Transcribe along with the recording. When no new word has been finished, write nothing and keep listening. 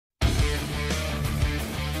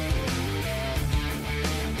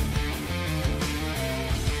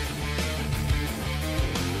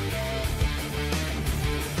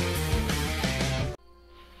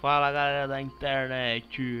Fala galera da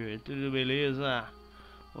internet, tudo beleza?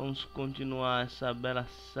 Vamos continuar essa bela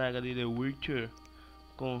saga de The Witcher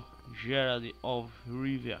com Geralt of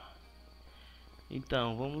Rivia.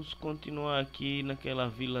 Então, vamos continuar aqui naquela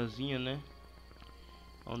vilazinha, né?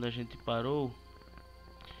 Onde a gente parou.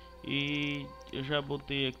 E eu já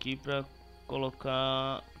botei aqui pra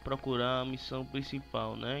procurar a missão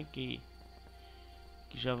principal, né? Que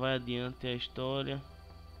já vai adiante a história.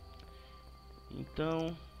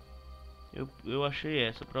 Então eu achei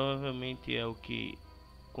essa, provavelmente é o que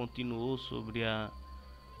continuou sobre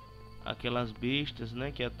aquelas bestas,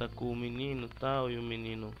 né, que atacou o menino tal, e o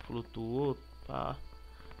menino flutuou, pá.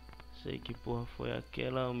 Sei que porra foi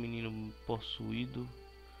aquela, o menino possuído.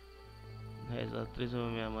 Reza 3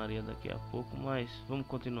 Ave Maria daqui a pouco, mas vamos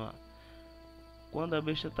continuar. Quando a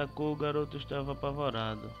besta atacou, o garoto estava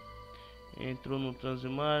apavorado. Entrou num transe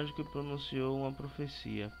mágico e pronunciou uma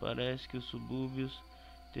profecia. Parece que os subúrbios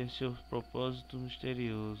têm seus propósitos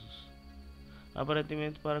misteriosos.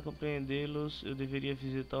 Aparentemente, para compreendê-los, eu deveria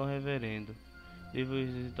visitar o Reverendo. Devo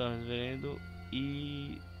visitar o Reverendo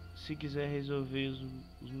e, se quiser resolver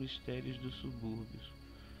os mistérios dos subúrbios.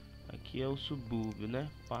 Aqui é o subúrbio, né?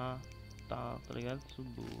 Pá, tá ligado?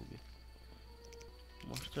 Subúrbio.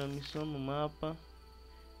 Mostrar a missão no mapa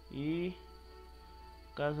e...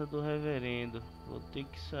 Casa do Reverendo. Vou ter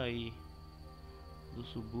que sair do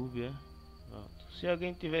subúrbio, é? Pronto. Se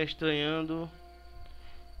alguém estiver estranhando,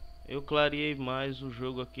 eu clareei mais o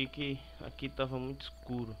jogo aqui, que aqui estava muito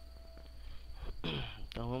escuro.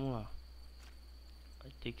 Então vamos lá.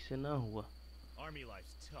 Vai ter que ser na rua.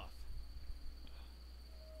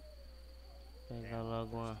 Pegar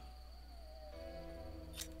logo uma...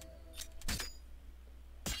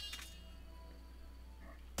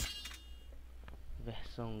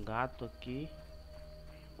 versão gato aqui.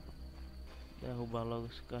 Derrubar logo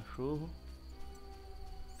esse cachorro.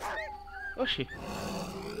 Oxi.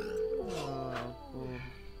 Ah, porra.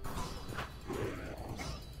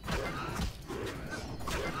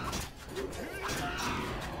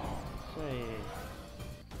 Isso aí.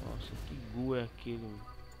 Nossa, que gu é aquele? O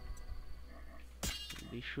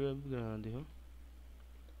bicho é grande, viu?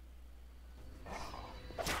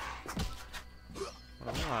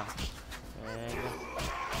 Vamos lá. Pega.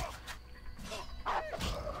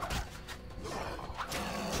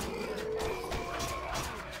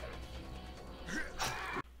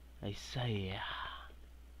 É isso aí.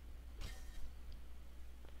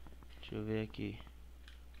 Deixa eu ver aqui.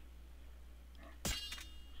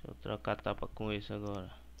 Deixa eu trocar a tapa com esse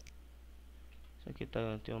agora. Isso aqui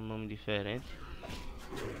tem um nome diferente.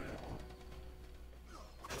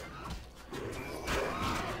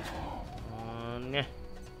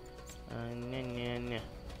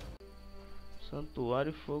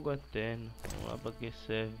 Santuário Fogo Eterno. Vamos lá, para que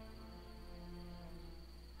serve?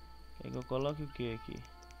 Quer que eu coloque o que aqui?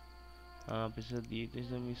 Ah, precisa de itens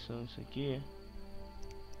da missão. Isso aqui é.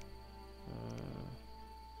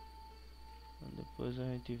 Depois a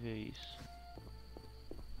gente vê isso.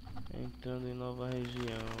 Entrando em nova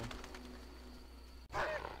região.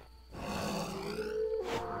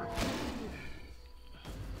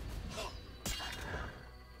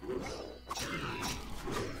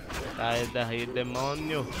 Sai daí,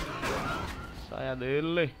 demônio! Saia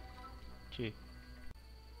dele! Tchê.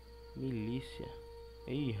 Milícia.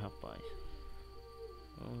 Ih, rapaz.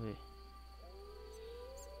 Vamos ver.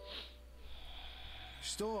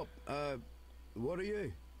 Stop. What are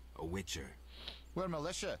you? A witcher. We're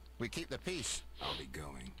militia. We keep the peace. I'll be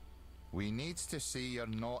going. We need to see you're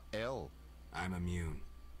not ill. I'm immune.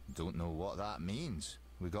 Don't know what that means.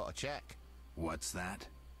 We got to check. What's that?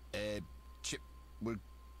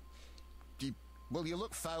 Well, you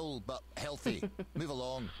look foul but healthy. Move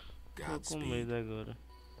along. Tô com Godspeed. medo agora.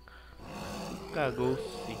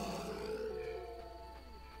 Cagou-se.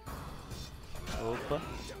 Opa.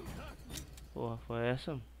 Porra, foi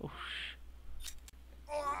essa? Oxi.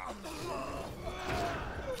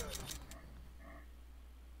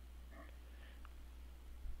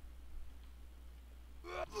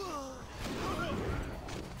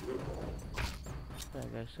 Vou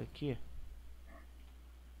pegar isso aqui.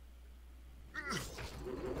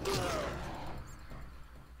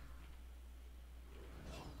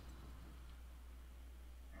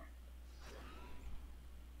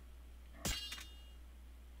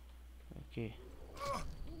 Aqui.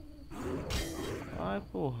 Ai,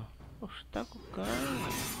 porra. Oxe, tá com o cara.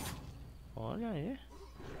 Olha aí.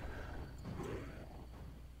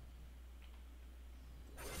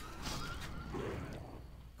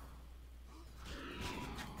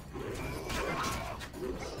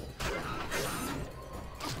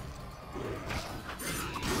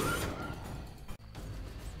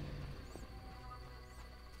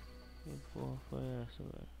 Que porra foi essa,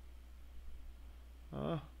 velho?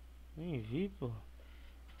 Ah, nem vi, pô.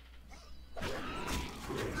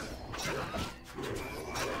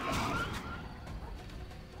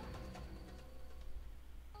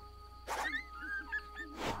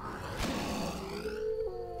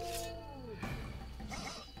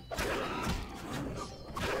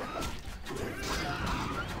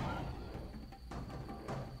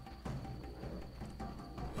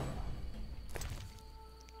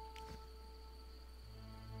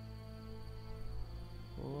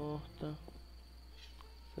 Porta.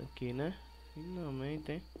 Isso aqui, né?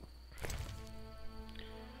 Finalmente, hein?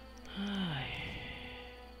 Ai.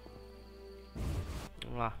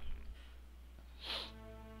 Vamos lá.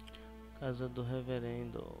 Casa do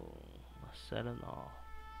Reverendo. Marcelo não.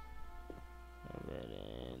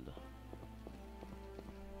 Reverendo.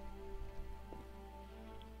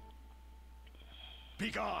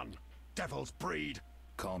 Begone, devil's breed!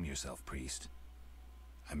 Calm yourself, priest.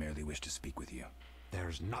 I merely wish to speak with you.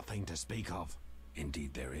 There's nothing to speak of.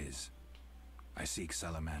 Indeed there is. I seek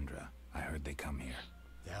Salamandra. I heard they come here.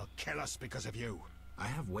 They'll kill us because of you. I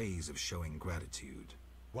have ways of showing gratitude.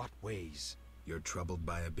 What ways? You're troubled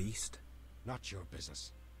by a beast? Not your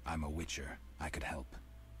business. I'm a witcher. I could help.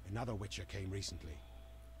 Another witcher came recently.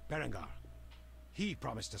 Berengar. He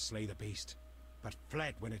promised to slay the beast, but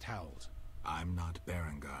fled when it howled. I'm not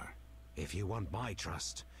Berengar. If you want my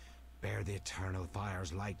trust, bear the eternal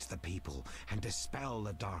fire's light to the people and dispel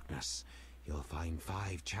the darkness. You'll find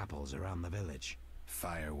 5 chapels around the village.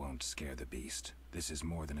 Fire won't scare the beast. This is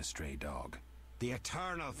more than a stray dog. The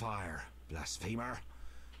eternal fire, blasphemer.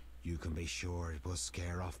 You can be sure it will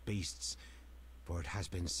scare off beasts, for it has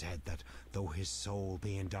been said that though his soul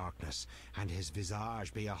be in darkness and his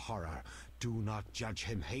visage be a horror, do not judge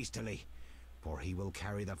him hastily, for he will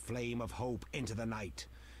carry the flame of hope into the night.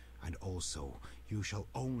 And also, you shall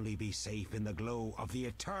only be safe in the glow of the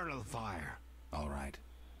eternal fire. All right,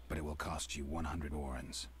 but it will cost you 100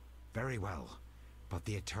 warrens. Very well, but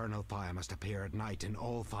the eternal fire must appear at night in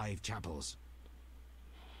all 5 chapels.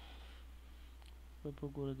 Foi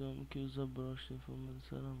procura de homem que usa brocha em forma de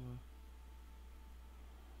salamandra.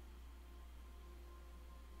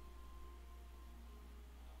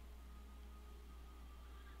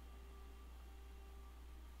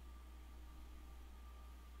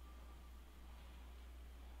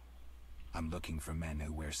 I'm looking for men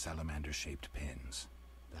who wear salamander-shaped pins.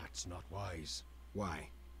 That's not wise. Why?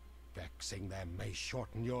 Vexing them may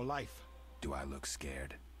shorten your life. Do I look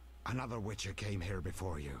scared? Another witcher came here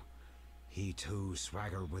before you. He too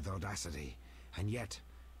swaggered with audacity, and yet,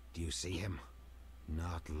 do you see him?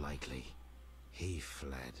 Not likely. He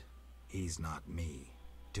fled. He's not me.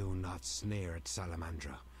 Do not sneer at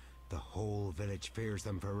Salamandra. The whole village fears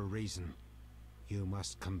them for a reason. You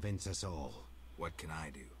must convince us all. What can I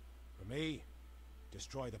do? For me,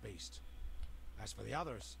 destroy the beast. As for the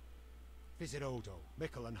others, visit Odo,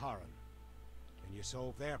 Mikkel and Haran. Can you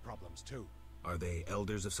solve their problems too? Are they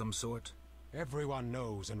elders of some sort? Everyone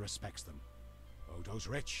knows and respects them. Odo's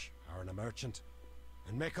rich, Haran a merchant,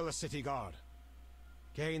 and Mikkel a city guard.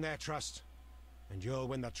 Gain their trust, and you'll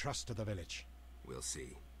win the trust of the village. We'll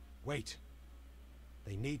see. Wait.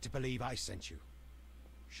 They need to believe I sent you.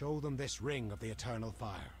 Show them this ring of the eternal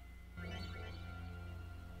fire.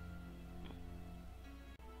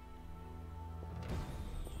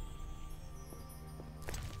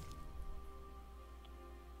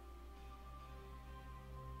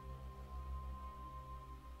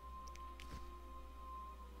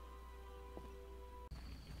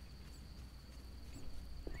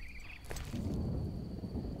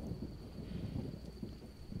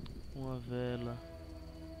 Uma vela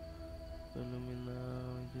para iluminar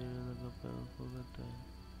o interior da capela do fogo eterno.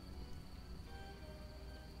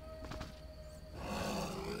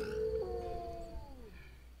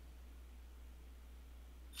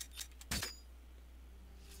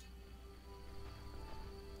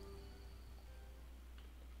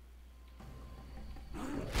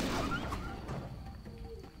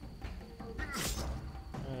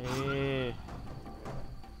 Aê,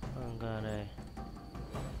 Angaré.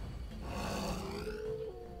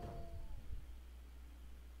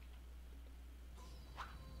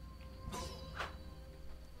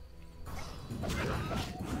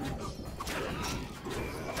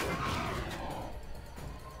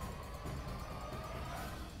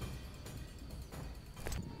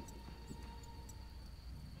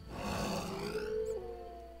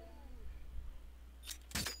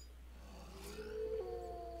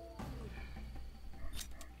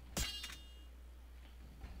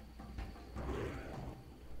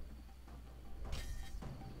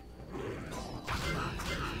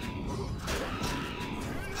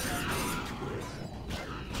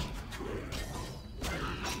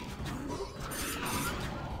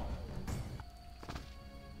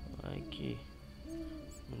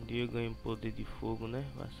 dia ganha poder de fogo, né?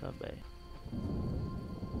 Vai saber.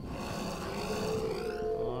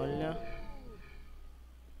 Olha.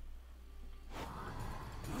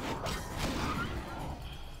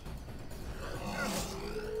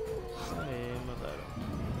 Isso aí, meu garoto.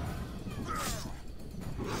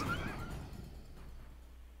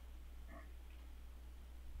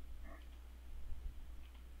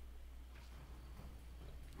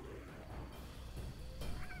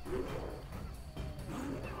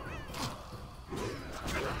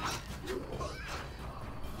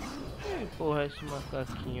 Porra, esse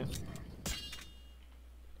macaquinho.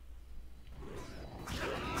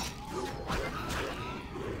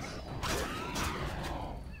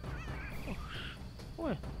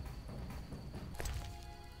 Ué.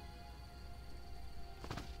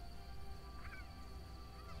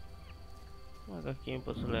 Macaquinho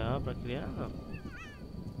posso levar pra criar? Não.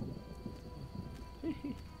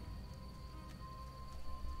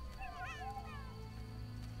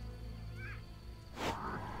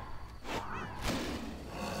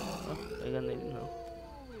 Pega nele não.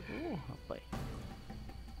 Rapaz.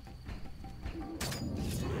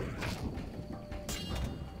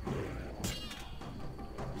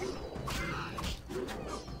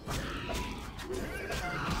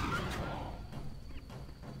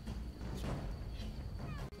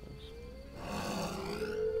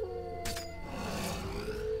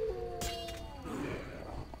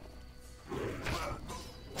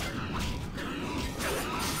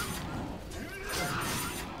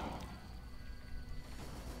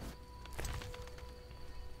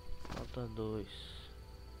 Falta 2.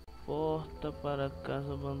 Porta para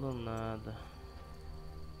casa abandonada.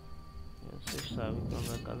 Vocês sabem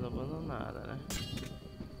quando é casa abandonada, né?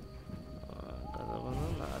 Casa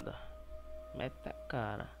abandonada. Mete a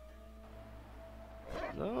cara.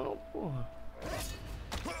 Não, porra.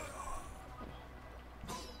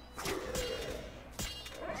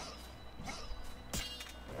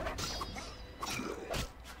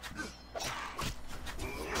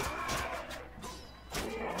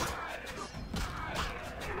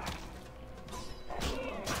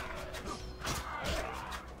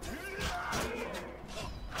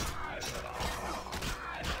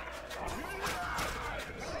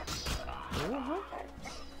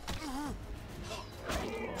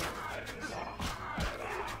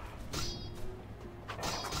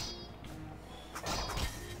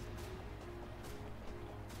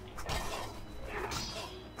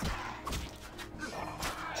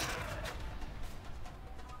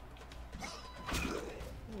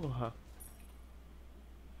 Porra.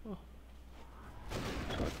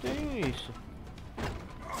 Só tenho isso.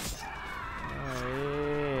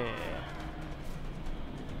 Aê.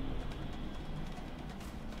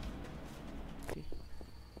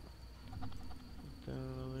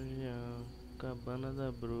 Então, cabana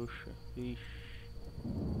da bruxa. Vixe.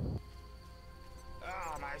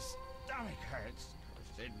 Oh, my stomach hurts.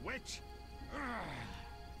 Said witch.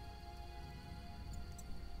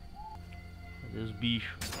 Cadê os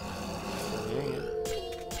bichos?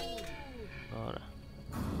 Bora.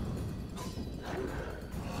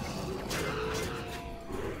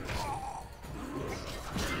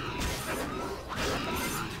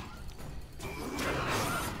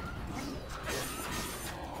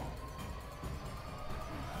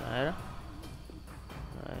 Já era?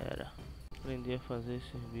 Já era. Aprendi a fazer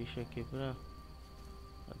esses bichos aqui pra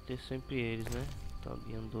ter sempre eles, né? Tal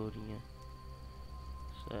de andorinha.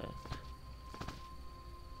 Certo.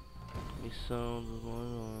 Missão dos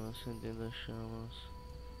monstros, acendendo as chamas.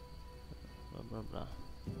 Blá blá blá.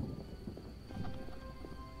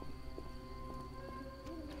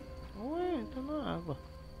 Ué, tá na água.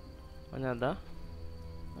 Vai nadar?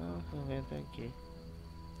 Ah, só vem até aqui.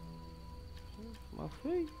 Mal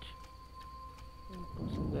feito. Vamos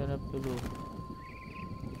considerar pelo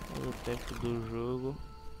tempo do jogo.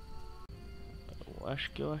 Eu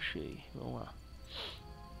acho que eu achei. Vamos lá.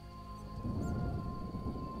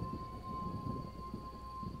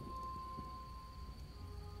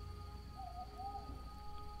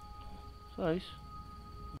 Só isso.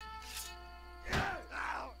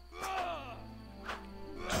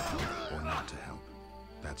 Or not to help?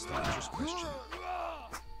 That's the dangerous question.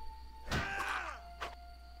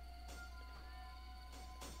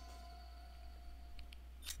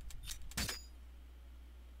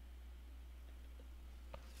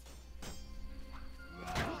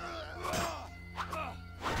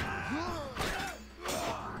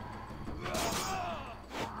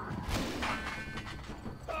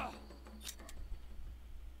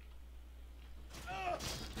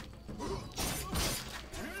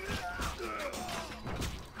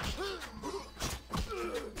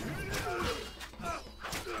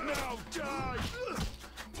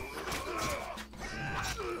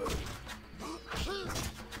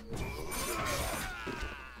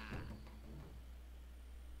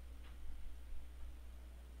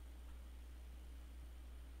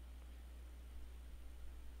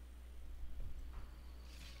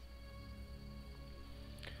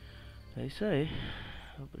 É isso aí.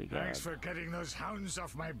 Obrigado. Thanks for getting those hounds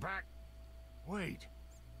off my back. Wait,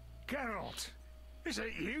 Geralt, is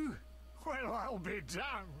it you? Well, I'll be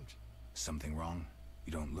damned. Something wrong?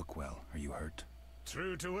 You don't look well. Are you hurt?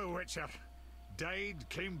 True to a witcher. Died,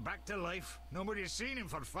 came back to life. Nobody's seen him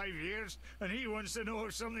for 5 years, and he wants to know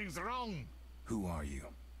if something's wrong. Who are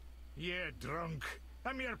you? Yeah, drunk.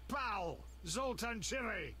 I'm your pal, Zoltan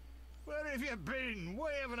Chiri. Where have you been?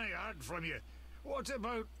 Why haven't I heard from you? What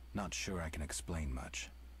about... Not sure I can explain much.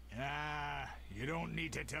 Ah, you don't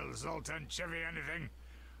need to tell Zoltan Chiri anything.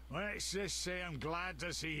 Let's just say I'm glad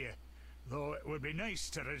to see you. Though it would be nice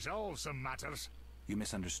to resolve some matters. You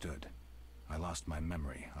misunderstood. I lost my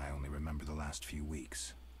memory. I only remember the last few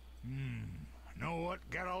weeks. Know what,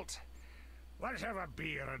 Geralt? Let's have a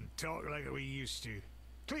beer and talk like we used to.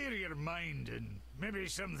 Clear your mind and maybe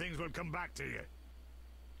some things will come back to you.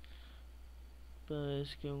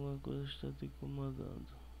 Parece que alguma coisa está te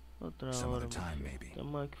incomodando. Outra Some hora, other time, maybe. tem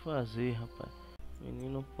mais o que fazer, rapaz.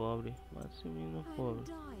 Menino pobre, mata esse menino pobre.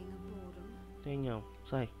 Tem não,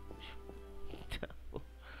 sai.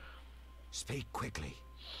 Speak quickly.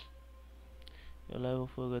 Eu levo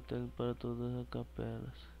fogo eterno para todas as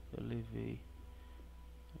capelas. Eu levei.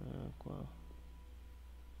 Qual?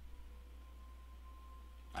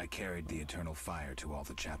 I carried the eternal fire to all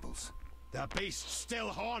the chapels. The beasts still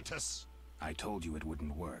haunt us. I told you it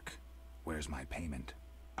wouldn't work. Where's my payment?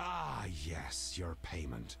 Ah, yes, your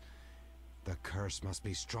payment. The curse must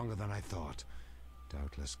be stronger than I thought.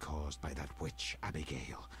 Doubtless caused by that witch,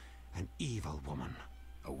 Abigail. An evil woman.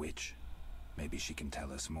 A witch? Maybe she can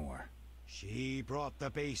tell us more. She brought the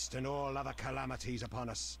beast and all other calamities upon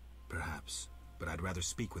us. Perhaps, but I'd rather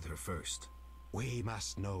speak with her first. We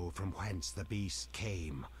must know from whence the beast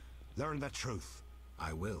came. Learn the truth.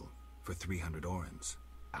 I will, for 300 orens.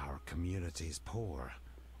 Our community's poor.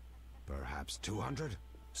 Perhaps 200?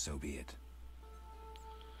 So be it.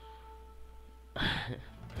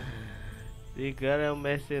 Esse cara é um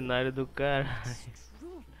mercenário do caralho.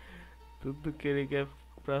 Tudo que ele quer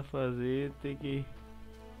pra fazer tem que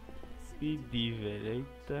pedir, velho.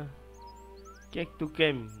 Eita. O que é que tu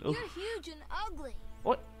quer, menino? You're huge and ugly.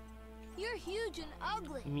 Oi. You're huge and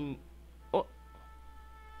ugly. Oh.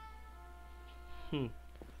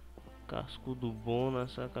 Cascudo bom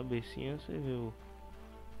nessa cabecinha, você viu?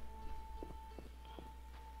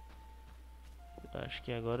 Acho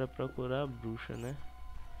que agora é procurar a bruxa, né?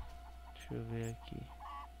 Deixa eu ver aqui.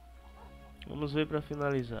 Vamos ver pra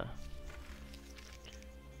finalizar.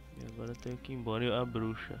 E agora tenho que ir embora. A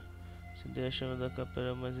bruxa. Acendei a chama da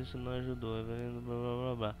capela, mas isso não ajudou. Reverendo, blá blá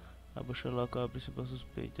blá blá. A bruxa local é a principal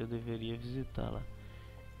suspeita. Eu deveria visitá-la.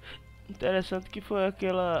 Interessante que foi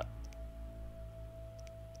aquela...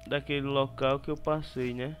 daquele local que eu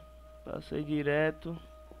passei, né? Passei direto.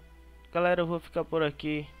 Galera, eu vou ficar por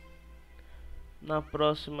aqui. Na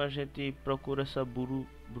próxima a gente procura essa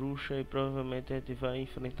bruxa e provavelmente a gente vai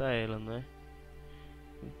enfrentar ela, né?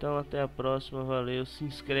 Então até a próxima, valeu. Se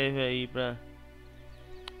inscreve aí pra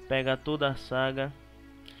pegar toda a saga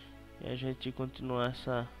e a gente continuar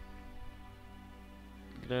essa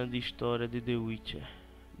grande história de The Witcher,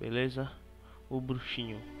 beleza? O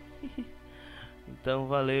bruxinho. Então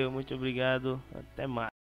valeu, muito obrigado, até mais.